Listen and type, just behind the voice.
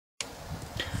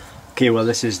Okay, well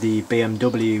this is the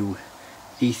BMW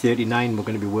E39 we're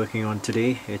going to be working on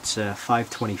today. It's a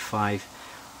 525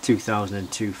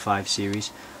 2002 5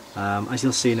 Series. As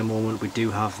you'll see in a moment, we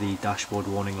do have the dashboard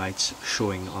warning lights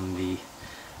showing on the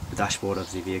dashboard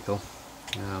of the vehicle.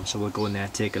 So we'll go in there,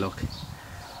 take a look,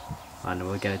 and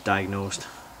we'll get it diagnosed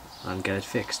and get it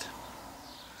fixed.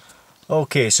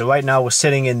 Okay, so right now we're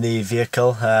sitting in the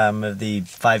vehicle of the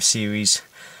 5 Series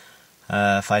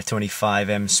 525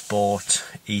 M Sport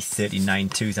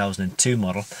E39 2002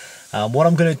 model. What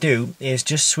I'm going to do is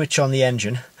just switch on the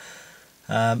engine.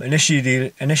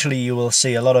 Initially you will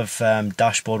see a lot of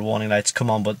dashboard warning lights come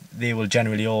on, but they will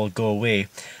generally all go away.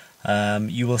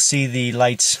 You will see the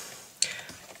lights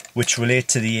which relate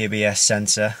to the ABS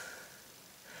sensor.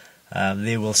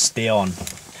 They will stay on,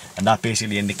 and that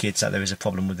basically indicates that there is a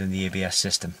problem within the ABS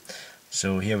system.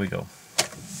 So here we go.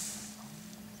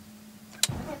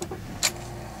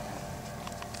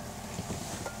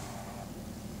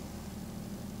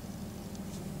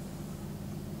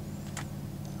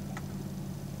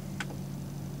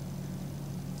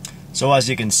 So as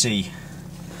you can see,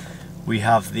 we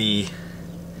have the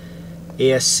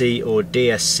ASC or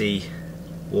DSC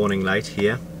warning light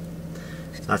here.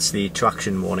 That's the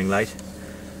traction warning light.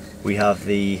 We have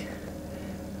the,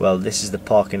 well, this is the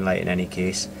parking light in any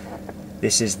case.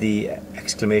 This is the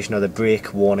exclamation or the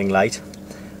brake warning light.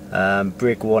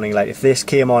 Brake warning light. If this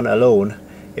came on alone,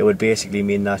 it would basically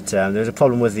mean that there's a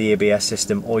problem with the ABS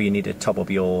system, or you need to top up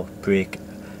your brake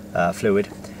fluid.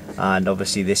 And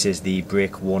obviously this is the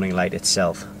brake warning light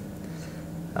itself.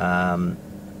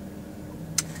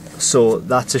 So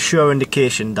that's a sure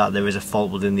indication that there is a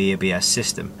fault within the ABS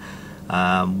system.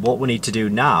 What we need to do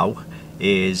now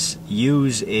is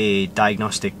use a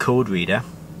diagnostic code reader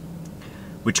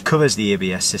which covers the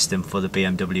ABS system for the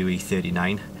BMW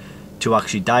E39 to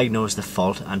actually diagnose the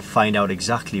fault and find out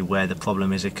exactly where the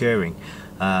problem is occurring.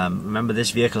 Remember, this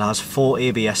vehicle has 4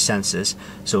 ABS sensors,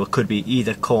 so it could be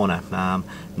either corner.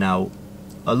 Now,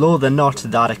 although they're not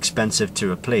that expensive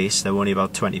to replace, they're only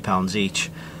about £20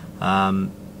 each,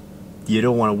 you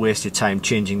don't want to waste your time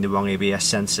changing the wrong ABS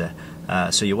sensor.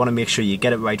 So you want to make sure you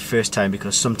get it right first time,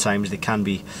 because sometimes they can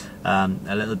be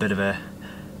a little bit of a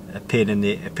pain in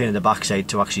the backside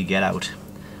to actually get out.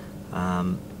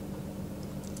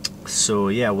 So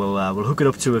yeah, we'll hook it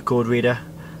up to a code reader,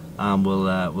 and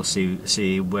we'll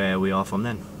see where we are from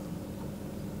then.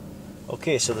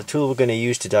 Okay, so the tool we're going to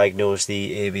use to diagnose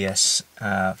the ABS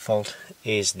fault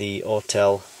is the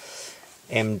Autel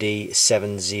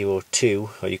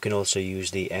MD702, or you can also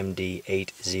use the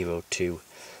MD802.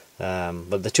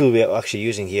 But the tool we're actually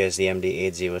using here is the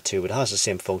MD802, but it has the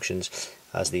same functions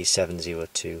as the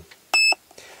 702.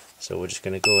 So we're just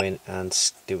going to go in and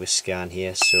do a scan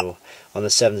here. So on the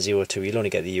 702 you'll only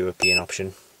get the European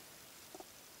option.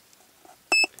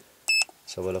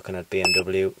 So we're looking at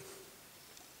BMW,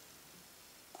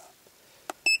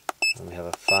 and we have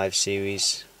a 5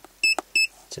 Series.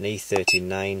 It's an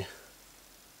E39.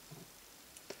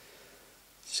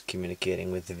 Just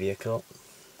communicating with the vehicle.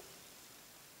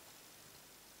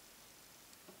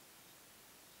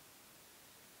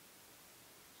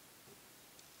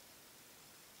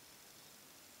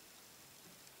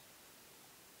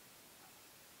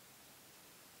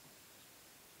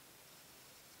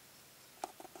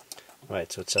 Right,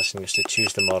 so it's asking us to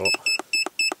choose the model.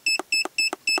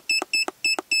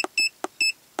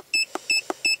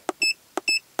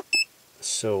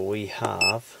 So we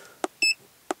have,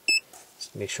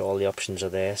 let's make sure all the options are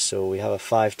there. So we have a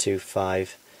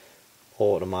 525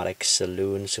 automatic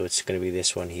saloon, so it's going to be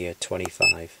this one here,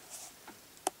 25.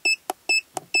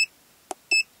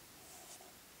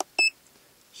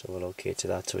 So we'll OK to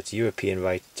that. So it's European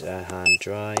right hand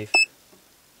drive.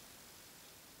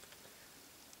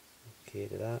 OK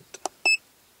to that.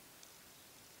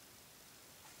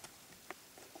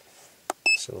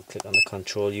 So we'll click on the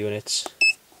control units,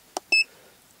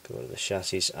 go to the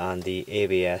chassis, and the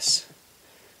ABS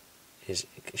is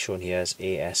shown here as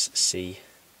ASC.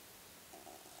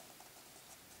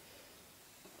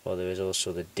 Well, there is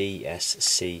also the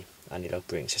DSC, anti-lock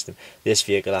braking system. This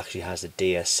vehicle actually has the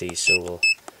DSC, so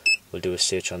we'll do a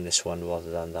search on this one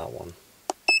rather than that one.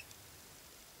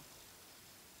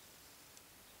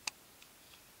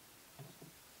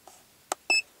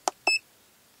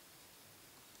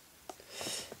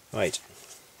 Right,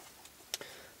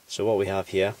 so what we have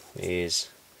here is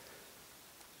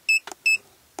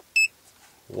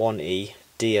 1E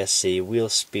DSC, wheel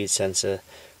speed sensor,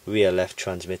 rear left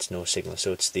transmits no signal.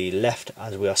 So it's the left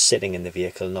as we are sitting in the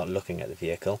vehicle, not looking at the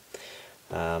vehicle,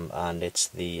 and it's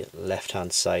the left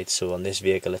hand side. So on this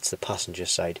vehicle it's the passenger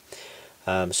side.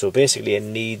 So basically it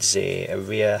needs a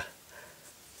rear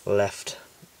left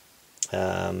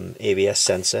ABS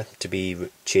sensor to be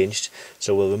changed.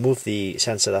 So we'll remove the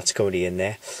sensor that's currently in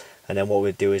there, and then what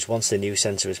we'll do is once the new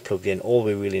sensor is plugged in, all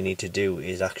we really need to do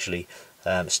is actually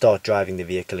start driving the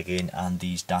vehicle again, and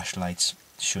these dash lights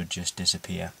should just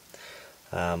disappear.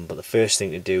 But the first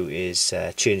thing to do is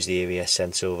change the ABS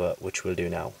sensor over, which we'll do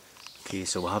now. Okay,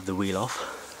 so we'll have the wheel off,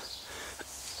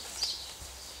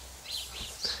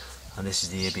 and this is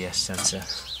the ABS sensor.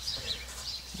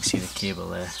 You can see the cable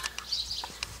there.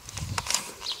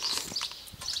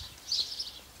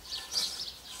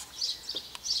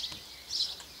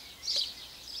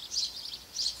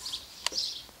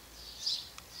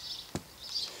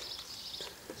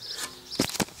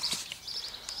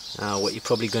 Now what you're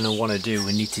probably going to want to do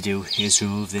and need to do is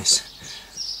remove this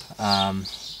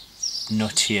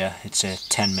nut here. It's a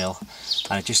 10mm,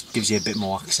 and it just gives you a bit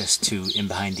more access to in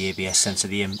behind the ABS sensor.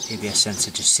 The ABS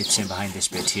sensor just sits in behind this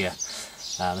bit here.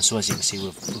 So as you can see,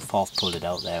 we've half pulled it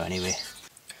out there anyway.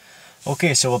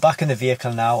 Okay, so we're back in the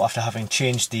vehicle now after having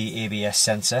changed the ABS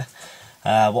sensor.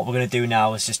 What we're going to do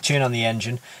now is just turn on the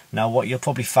engine. Now what you'll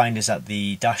probably find is that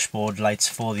the dashboard lights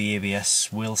for the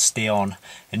ABS will stay on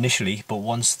initially, but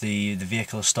once the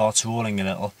vehicle starts rolling a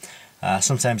little,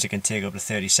 sometimes it can take up to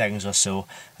 30 seconds or so,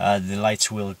 the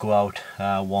lights will go out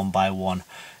one by one.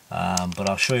 But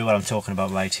I'll show you what I'm talking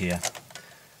about right here.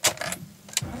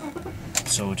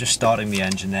 So we're just starting the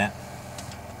engine there.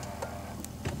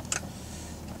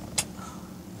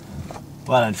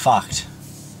 Well, in fact,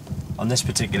 on this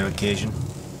particular occasion,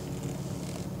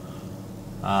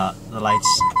 the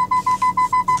lights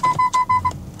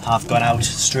have gone out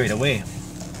straight away.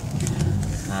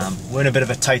 We're in a bit of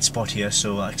a tight spot here,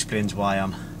 so that explains why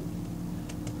I'm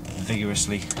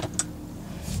vigorously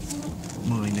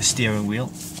moving the steering wheel.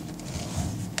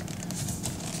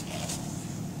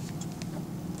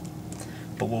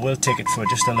 But we will take it for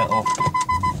just a little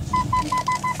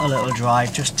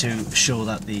drive, just to show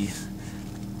that the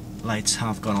lights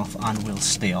have gone off and will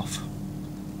stay off.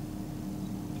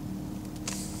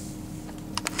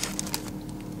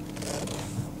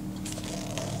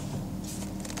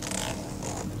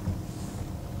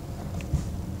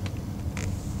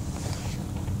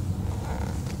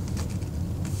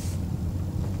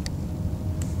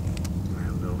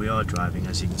 Well, we are driving,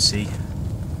 as you can see.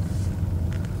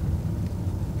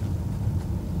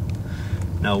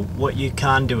 Now what you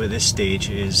can do at this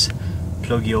stage is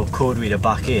plug your code reader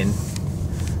back in,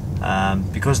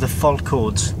 because the fault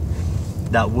codes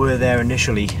that were there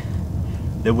initially,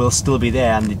 they will still be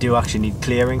there, and they do actually need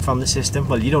clearing from the system.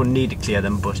 Well, you don't need to clear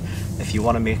them, but if you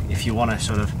want to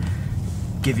sort of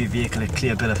give your vehicle a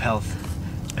clear bill of health,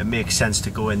 it makes sense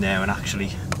to go in there and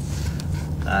actually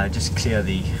just clear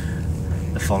the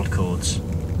fault codes.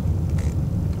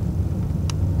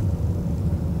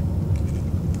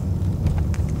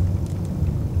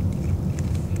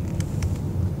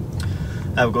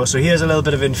 There we go. So here's a little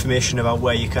bit of information about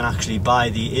where you can actually buy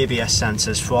the ABS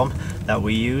sensors from that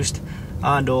we used,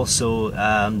 and also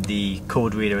the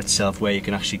code reader itself, where you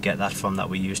can actually get that from, that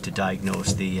we used to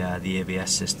diagnose the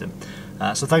ABS system.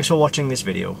 So thanks for watching this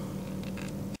video.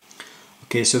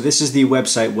 Okay, so this is the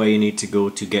website where you need to go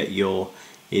to get your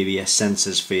ABS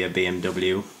sensors for your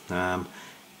BMW.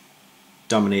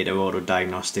 Dominator Auto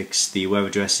Diagnostics. The web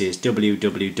address is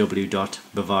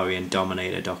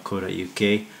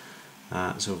www.bavariandominator.co.uk.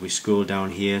 So if we scroll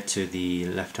down here to the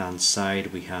left hand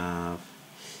side, we have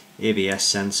ABS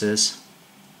sensors.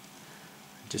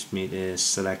 Just need to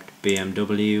select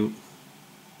BMW.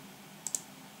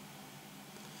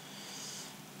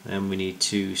 Then we need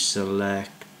to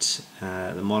select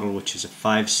the model, which is a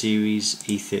 5 Series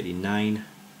E39.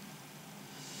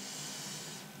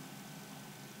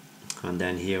 And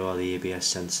then here are the ABS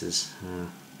sensors.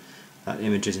 That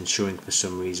image isn't showing for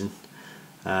some reason,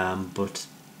 but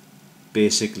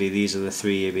basically these are the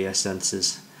 3 ABS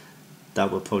sensors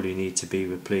that will probably need to be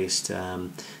replaced. They're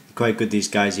quite good, these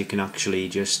guys. You can actually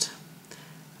just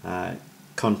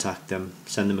contact them,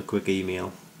 send them a quick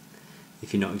email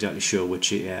if you're not exactly sure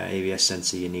which ABS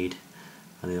sensor you need,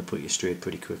 and they'll put you straight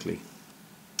pretty quickly.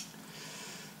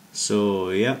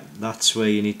 So yeah, that's where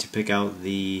you need to pick out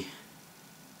the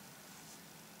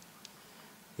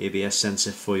ABS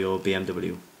sensor for your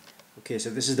BMW. Okay, so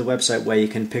this is the website where you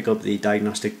can pick up the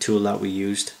diagnostic tool that we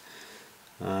used.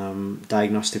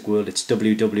 Diagnostic World, it's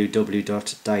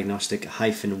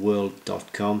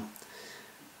www.diagnostic-world.com.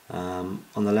 On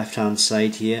the left hand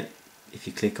side here, if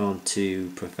you click on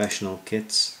to professional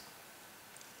kits,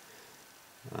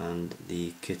 and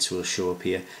the kits will show up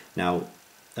here. Now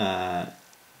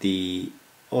the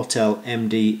Autel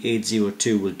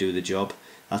MD802 will do the job.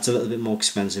 That's a little bit more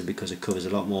expensive because it covers a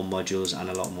lot more modules and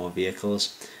a lot more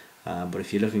vehicles. But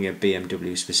if you're looking at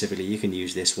BMW specifically, you can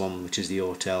use this one, which is the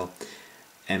Autel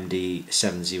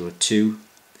MD702,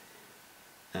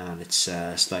 and it's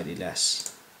slightly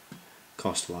less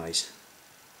cost-wise.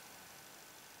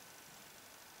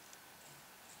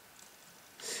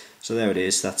 So there it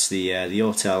is. That's the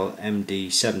Autel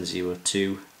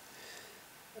MD702,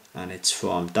 and it's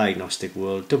from Diagnostic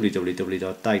World,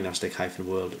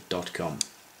 www.diagnostic-world.com.